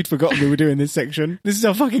is, she'd forgotten we were doing this section. This is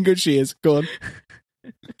how fucking good she is. Go on.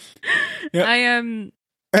 Yep.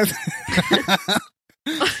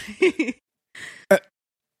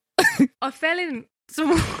 I fell in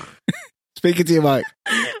some... Speaking to your mic.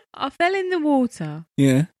 I fell in the water.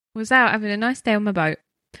 Yeah. Was out having a nice day on my boat.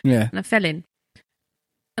 Yeah. And I fell in.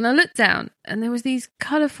 And I looked down and there was these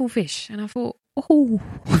colourful fish. And I thought, oh.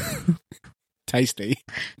 Tasty.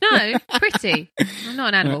 No, pretty. I'm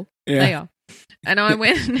not an animal. Yeah. They are. And I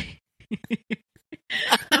went...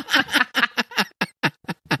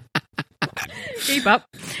 Keep up.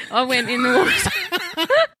 I went in the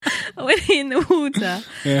water.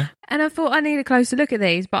 Yeah. And I thought, I need a closer look at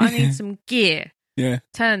these, but I need some gear. Yeah.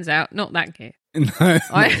 Turns out, not that gear. No.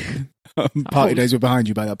 Party days were behind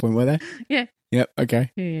you by that point, were they? Yeah. Yep.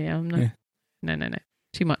 Okay. Yeah. I'm not. Yeah. No.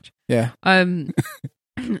 Too much. Yeah.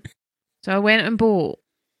 So I went and bought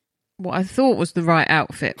what I thought was the right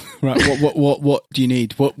outfit. Right. What do you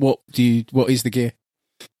need? What is the gear?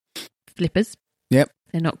 Flippers. Yep.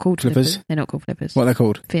 They're not called flippers. They're not called flippers. What are they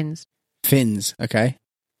called? Fins. Fins. Okay.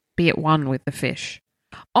 Be at one with the fish.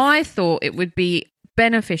 I thought it would be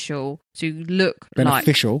beneficial to look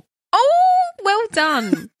beneficial. Oh, well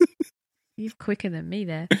done. You're quicker than me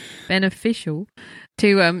there. Beneficial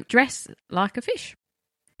to dress like a fish.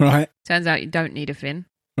 Right. Turns out you don't need a fin.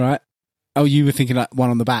 Right. Oh, you were thinking like one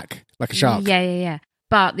on the back, like a shark. Yeah.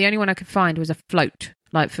 But the only one I could find was a float,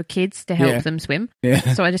 like for kids to help them swim. Yeah.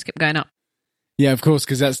 So I just kept going up. Yeah, of course,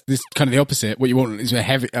 because that's this kind of the opposite. What you want is a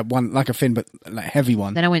heavy one, like a fin, but like heavy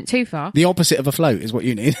one. Then I went too far. The opposite of a float is what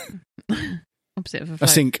you need. Opposite of a float.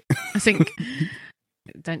 A sink. A sink.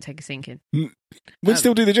 Don't take a sink in. Would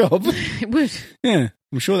still do the job. It would. Yeah,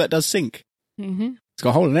 I'm sure that does sink. Mm-hmm. It's got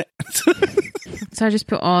a hole in it. So I just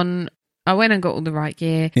put on. I went and got all the right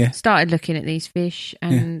gear. Yeah. Started looking at these fish,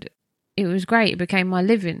 and it was great. It became my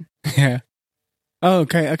living. Yeah. Oh,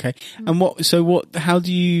 okay. And how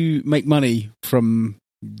do you make money from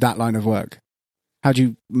that line of work? How do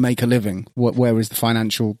you make a living? Where is the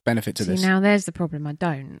financial benefit to this? Now there's the problem. I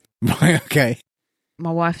don't. Right, okay.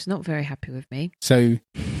 My wife's not very happy with me. So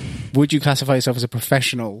would you classify yourself as a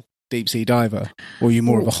professional deep sea diver, or are you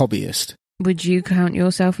more of a hobbyist? Would you count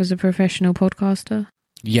yourself as a professional podcaster?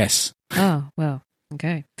 Yes. Oh, well,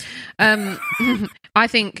 okay. I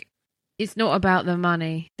think it's not about the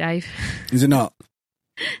money, Dave. Is it not?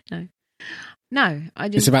 No,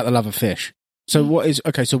 It's about the love of fish. So what is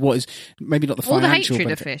maybe not the all financial the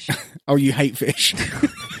hatred benefit. of fish. Oh, you hate fish.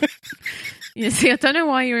 You see, I don't know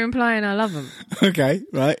why you're implying I love them. Okay,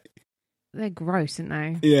 right. They're gross,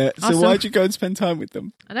 aren't they? Yeah. So why'd you go and spend time with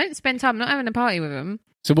them? I don't spend time. I'm not having a party with them.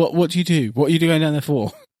 So what do you do? What are you going down there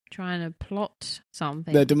for? Trying to plot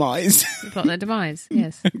something. Their demise. Plot their demise,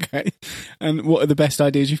 yes. Okay. And what are the best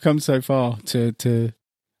ideas you've come so far to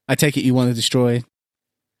I take it you want to destroy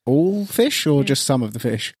all fish or just some of the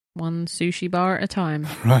fish? One sushi bar at a time.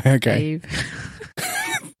 Right, okay. Dave.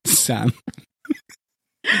 Sam.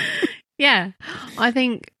 Yeah. I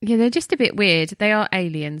think, they're just a bit weird. They are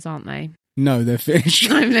aliens, aren't they? No, they're fish.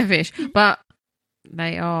 No, they're fish. But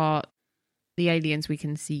they are the aliens we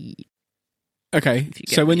can see. Okay,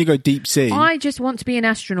 so when you go deep sea... I just want to be an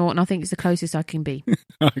astronaut, and I think it's the closest I can be.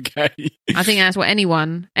 Okay. I think that's what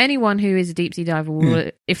anyone who is a deep sea diver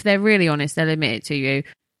will, if they're really honest, they'll admit it to you.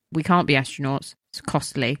 We can't be astronauts. It's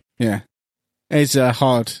costly. Yeah. It's a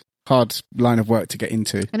hard line of work to get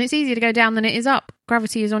into. And it's easier to go down than it is up.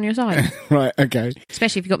 Gravity is on your side. Right, okay.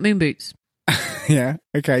 Especially if you've got moon boots. Yeah,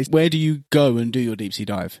 okay. Where do you go and do your deep sea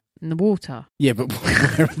dive? In the water. Yeah, but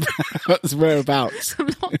whereabouts? I'm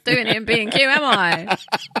not doing it in B&Q, am I?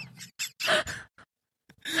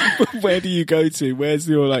 Where do you go to? Where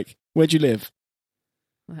do you live?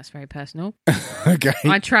 Well, that's very personal. Okay.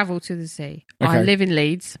 I travel to the sea. Okay. I live in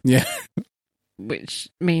Leeds. Yeah. Which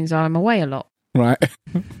means I'm away a lot. Right.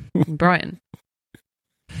 In Brighton.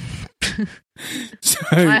 So,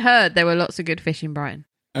 I heard there were lots of good fish in Brighton.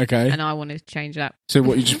 Okay. And I wanted to change that. So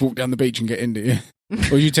what, you just walk down the beach and get in, do you?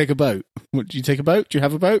 Or you take a boat? What, do you take a boat? Do you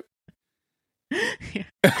have a boat? Yeah.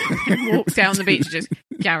 Walk down the beach, just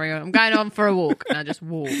carry on. I'm going on for a walk, and I just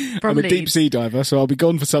walk from I'm a deep Leeds. sea diver, so I'll be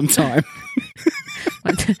gone for some time.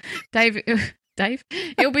 Dave,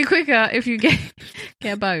 it'll be quicker if you get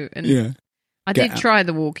a boat. And Yeah. I Get did out. try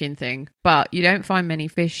the walking thing, but you don't find many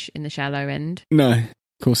fish in the shallow end. No, of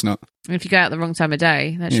course not. And if you go out the wrong time of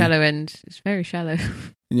day, that Yeah. shallow end is very shallow.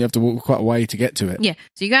 And you have to walk quite a way to get to it. Yeah,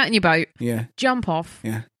 so you go out in your boat, Yeah. jump off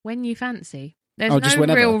Yeah. when you fancy. There's Oh, just no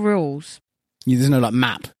whenever. real rules. There's no like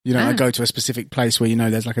map. You don't No. like, go to a specific place where you know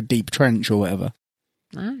there's like a deep trench or whatever.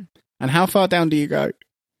 No, And how far down do you go?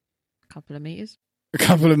 a couple of meters. A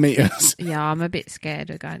couple of meters. Yeah, I'm a bit scared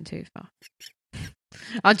of going too far.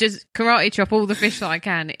 I'll just karate chop all the fish that I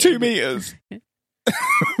can. 2 meters.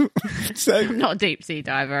 I'm So not a deep sea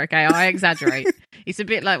diver, okay? I exaggerate. It's a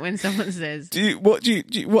bit like when someone says, do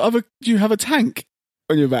you have a tank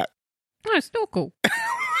on your back? "Oh, snorkel."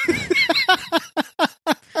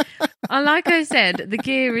 And like I said, the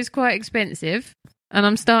gear is quite expensive, and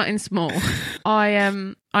I'm starting small.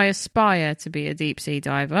 I aspire to be a deep sea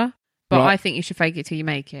diver, but Right. I think you should fake it till you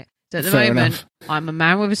make it. So at the Fair moment, enough. I'm a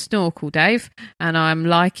man with a snorkel, Dave, and I'm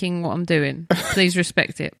liking what I'm doing. Please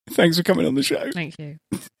respect it. Thanks for coming on the show. Thank you.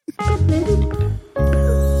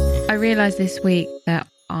 I realised this week that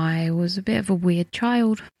I was a bit of a weird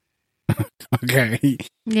child. Okay.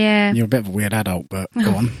 Yeah. You're a bit of a weird adult, but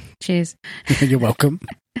go on. Cheers. You're welcome.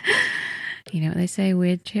 You know what they say,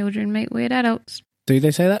 weird children make weird adults. Do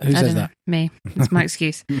they say that? Who I says don't know. that? Me. That's my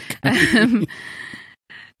excuse.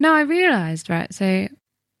 No, I realised, right, so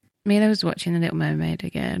Mila was watching The Little Mermaid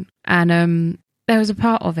again, and there was a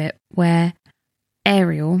part of it where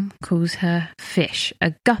Ariel calls her fish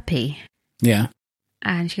a guppy, Yeah.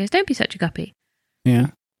 and she goes, "Don't be such a guppy." Yeah.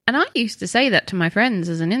 And I used to say that to my friends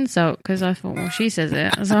as an insult because I thought, well, she says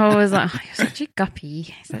it. So I was like, oh, you're such a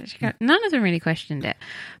guppy. None of them really questioned it.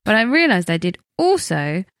 But I realised I did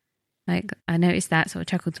also, like, I noticed that, sort of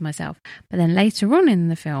chuckled to myself. But then later on in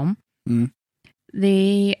the film,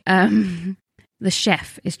 the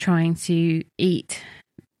chef is trying to eat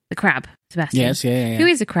the crab, Sebastian. Yes, yeah. Who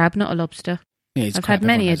is a crab, not a lobster. Yeah, he's a I've crab, had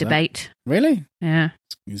many a everyone knows that. debate. Really? Yeah.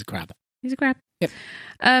 He's a crab. He's a crab. Yep.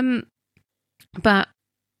 But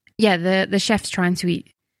yeah, the chef's trying to eat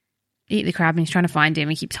the crab, and he's trying to find him.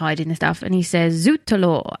 He keeps hiding and stuff, and he says,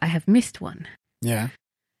 "Zootalor, I have missed one." Yeah.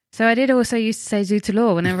 So I did also used to say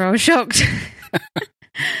Zootalor whenever I was shocked.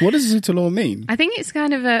 What does Zootalor mean? I think it's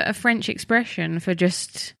kind of a French expression for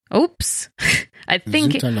just oops. I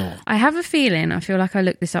think Zootalor. I have a feeling. I feel like I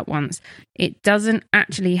looked this up once. It doesn't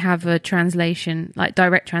actually have a translation, like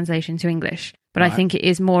direct translation to English, but Right. I think it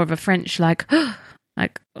is more of a French, like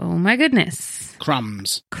oh my goodness,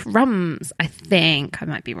 Crumbs. crumbs. I think I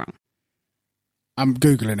might be wrong. I'm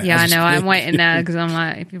Googling it. Yeah, I as we know. I'm speak. waiting now because I'm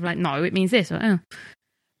like, if people are like, no, it means this. Or, oh.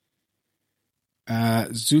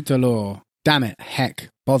 Zootalor. Damn it. Heck.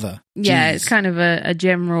 Bother. Yeah, Jeez. it's kind of a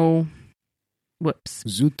general whoops.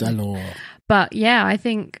 Zootalor. But yeah, I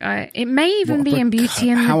think it may even What be in Beauty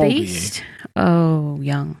and how the old were you? Beast. Oh,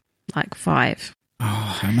 young, like 5.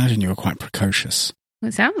 Oh, I imagine you were quite precocious.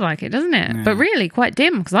 It sounds like it, doesn't it? Yeah. But really quite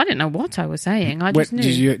dim because I didn't know what I was saying. I just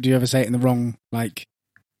knew. Do you ever say it in the wrong, like,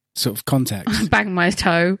 sort of context? Bang my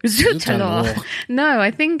toe. Zootalor. Zootalor. No, I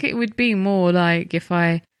think it would be more like if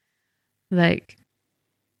I, like,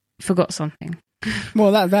 forgot something.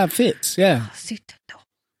 Well, that fits, yeah. Zootalor.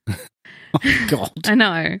 Oh, God. I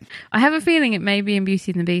know. I have a feeling it may be in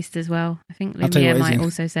Beauty and the Beast as well. I think I'll tell you Lumiere what is might in-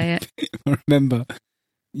 also say it. I remember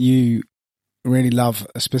you really love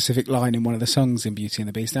a specific line in one of the songs in Beauty and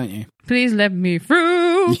the Beast, don't you? Please let me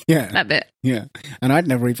through. Yeah. That bit. Yeah. And I'd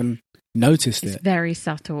never even noticed It's it. very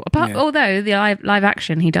subtle. Apart, Yeah. although the live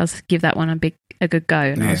action, he does give that one a good go,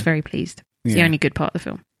 and I was Yeah. very pleased. It's the Yeah. only good part of the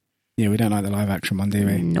film. Yeah, we don't like the live action one, do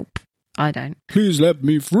we? Nope, I don't. Please let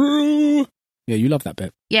me through. Yeah, you love that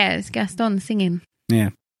bit. Yeah, it's Gaston singing. Yeah.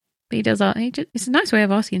 But he does. It's a nice way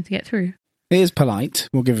of asking to get through. It is polite.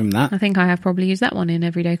 We'll give him that. I think I have probably used that one in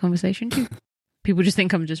everyday conversation too. People just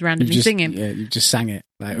think I'm just randomly singing. Yeah, you just sang it.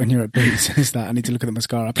 Like when you're at Boots, it's like, I need to look at the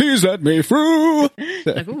mascara. Please let me through.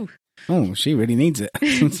 Like, ooh, Oh, she really needs it.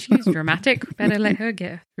 she's dramatic. Better let her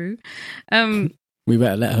get through. We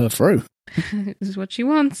better let her through. This is what she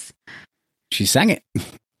wants. She sang it.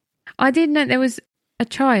 I did know there was a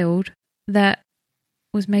child that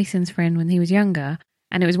was Mason's friend when he was younger,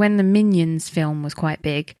 and it was when the Minions film was quite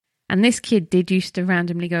big. And this kid did used to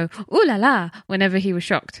randomly go "ooh la la" whenever he was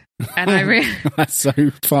shocked, and That's so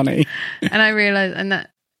funny. I realized,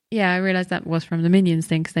 I realized that was from the Minions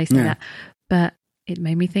thing because they say Yeah. that. But it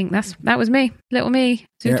made me think that was me, little me,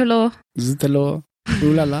 Zootalor. Zootalor.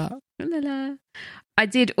 Ooh la la. Ooh la la. I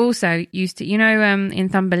did also used to, in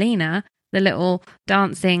Thumbelina, the little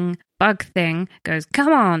dancing bug thing goes,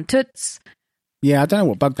 come on, toots. Yeah, I don't know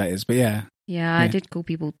what bug that is, but yeah. Yeah, I did call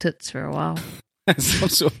people toots for a while. Some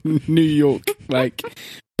sort of New York,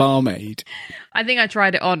 barmaid. I think I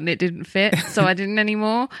tried it on and it didn't fit, so I didn't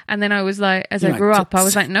anymore. And then I was like, as You're I grew like, up, I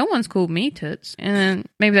was toots. like, no one's called me toots. And then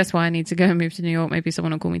maybe that's why I need to go and move to New York. Maybe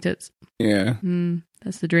someone will call me toots. Yeah.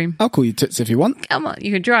 That's the dream. I'll call you Toots if you want. Come on,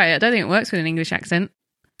 you can try it. I don't think it works with an English accent.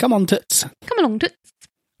 Come on, Toots. Come along, toots.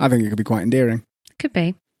 I think it could be quite endearing. Could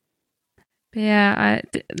be. But yeah,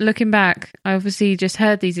 looking back, I obviously just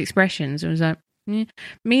heard these expressions and was like,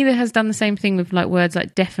 Mila has done the same thing with like words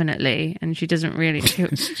like definitely, and she doesn't really.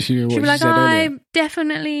 She'll be like, I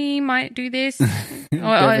definitely might do this.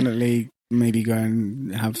 Definitely, maybe go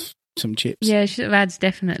and have some chips. Yeah, she sort of adds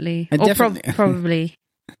definitely. And Or definitely. probably.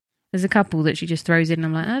 There's a couple that she just throws in, and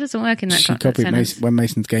I'm like, that doesn't work in that She that copied sentence. when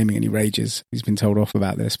Mason's gaming and he rages. He's been told off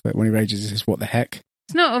about this, but when he rages, he says, "What the heck?"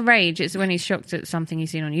 It's not a rage, it's when he's shocked at something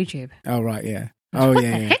he's seen on YouTube. Oh right, yeah. Oh What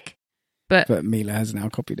yeah, the yeah. heck? But Mila has now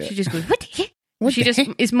copied it. she just goes, what the heck? What She the just,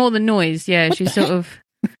 heck? it's more than noise. Yeah, What she the sort heck?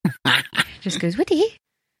 of just goes, what the heck?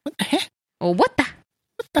 What the heck? Or what the?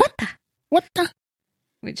 What the? What the?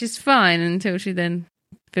 Which is fine until she then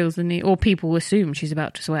feels the need, or people assume she's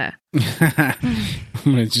about to swear. I'm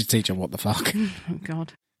going to just teach her what the fuck. Oh,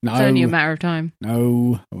 God. No, It's only a matter of time.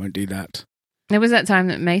 no, I won't do that. There was that time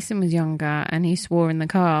that Mason was younger and he swore in the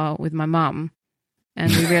car with my mum, and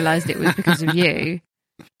we realised it was because of you.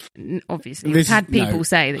 Obviously, we've had people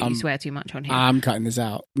say that you swear too much on him. I'm cutting this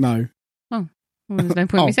out. No. Well, there's no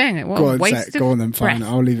point in me saying it. What Go a on, say waste it. of Go on then, fine. breath.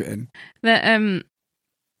 I'll leave it in. That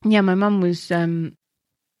yeah, my mum was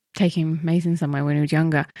taking Mason somewhere when he was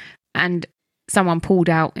younger, and someone pulled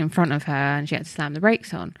out in front of her, and she had to slam the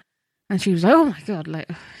brakes on, and she was like, "Oh my God!" Like,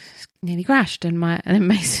 nearly crashed, and then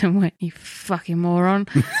Mason went, "You fucking moron!"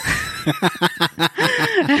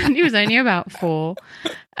 And he was only about 4,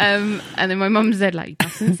 and then my mum said, "Like, you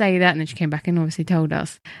mustn't say that," and then she came back and obviously told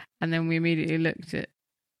us, and then we immediately looked at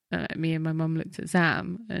me and my mum looked at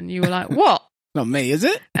Sam, and you were like, "What?" Not me, is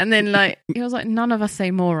it? And then, he was like, none of us say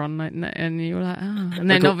moron. Like, and you were like, oh. And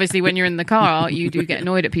then, obviously, when you're in the car, you do get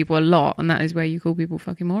annoyed at people a lot. And that is where you call people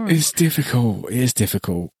fucking morons. It's difficult. It is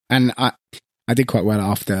difficult. And I did quite well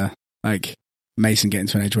after, Mason getting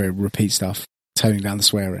to an age where he repeats stuff, toning down the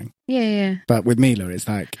swearing. Yeah. But with Mila, it's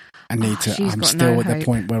like, I need she's I'm got still no at the hope.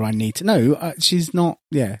 point where I need to. No, she's not.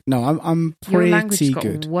 Yeah. No, I'm Your language has pretty got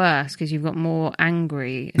good. worse because you've got more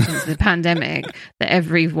angry since the pandemic that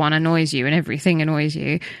everyone annoys you and everything annoys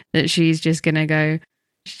you. That she's just going to go,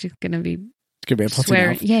 she's just going to be It's going to be a potty swearing.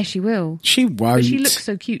 mouth. Yeah, she will. She won't. But she looks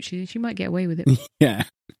so cute. She might get away with it. Yeah.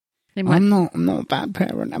 They might. I'm not a bad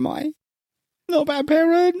parent, am I? Not a bad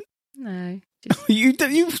parent. No. You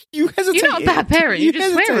hesitated. You're not a bad parent. You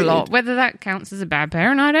just swear a hesitated. lot. Whether that counts as a bad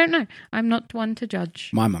parent, I don't know. I'm not one to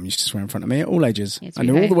judge. My mum used to swear in front of me at all ages. Yes, I we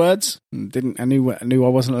knew all do. the words. I knew I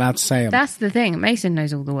wasn't allowed to say them. That's the thing. Mason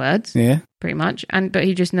knows all the words, Yeah, pretty much, but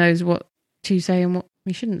he just knows what to say and what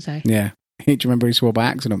he shouldn't say. yeah. Do you remember he swore by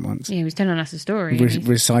accident once? Yeah, he was telling us a story.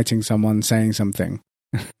 Reciting someone saying something.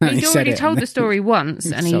 He'd said already it, told and the story once,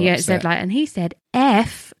 He's and so he upset. said and he said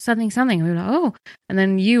F something. And we were like, oh, and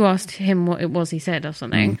then you asked him what it was he said or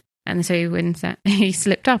something, and so he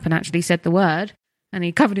slipped up and actually said the word, and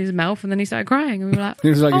he covered his mouth, and then he started crying, and we were like, It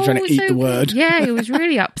was like he was trying "Oh, to eat the word. Yeah, he was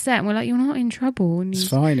really upset, and we're like, you're not in trouble, and It's he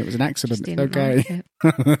fine. It was an accident. just It's didn't okay.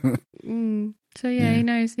 like it. So yeah, he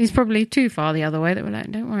knows. He's probably too far the other way. That we're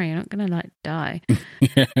like, don't worry, you're not going to die.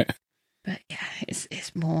 Yeah. But yeah,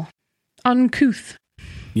 it's more uncouth.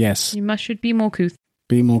 Yes. You should be more couth.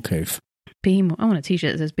 Be more couth. Be more. I want a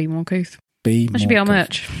T-shirt that says "Be more couth." Be That more should be our couth.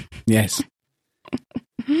 merch. Yes.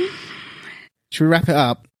 Should we wrap it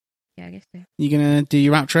up? Yeah, I guess so. You gonna do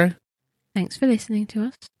your outro? Thanks for listening to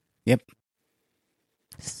us. Yep.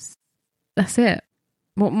 That's it.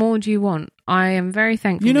 What more do you want? I am very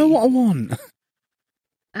thankful. You know that what I want?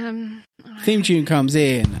 Theme tune comes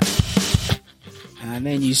in, and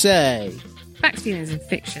then you say, Facts, Feelings and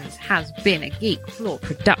Fictions has been a Geek Floor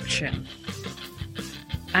production.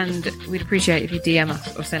 And we'd appreciate if you DM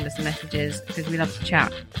us or send us some messages because we love to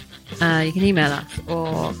chat. You can email us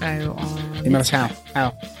or go on... email us how?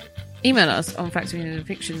 Email us on Facts, Feelings and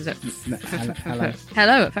Fictions at... Hello.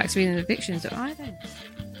 Hello at Facts, Feelings and Fictions. I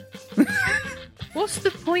don't... What's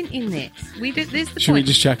the point in this? This is the Should we point.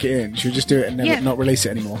 just chuck it in? Should we just do it and never, not release it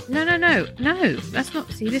anymore? No. That's not...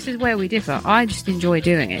 See, this is where we differ. I just enjoy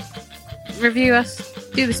doing it. Review us,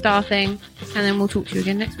 do the star thing, and then we'll talk to you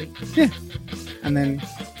again next week. Yeah. And then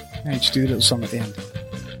just do the little song at the end.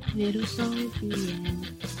 Little song at the end.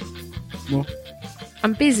 Well,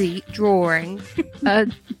 I'm busy drawing.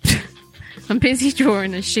 I'm I'm busy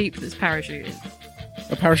drawing a sheep that's parachuting.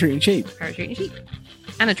 A parachuting sheep. Parachuting sheep.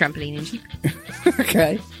 And a trampolining sheep.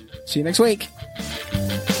 Okay. See you next week.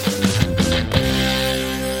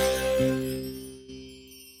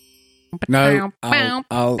 No,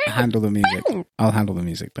 I'll handle the music. I'll handle the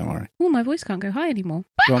music, don't worry. Oh, my voice can't go high anymore.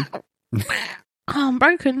 Go on. Oh, I'm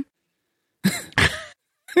broken.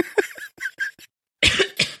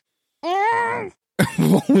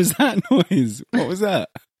 What was that noise? What was that?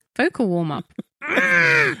 Vocal warm-up.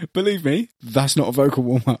 Believe me, that's not a vocal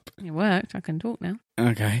warm-up. It worked. I can talk now.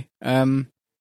 Okay.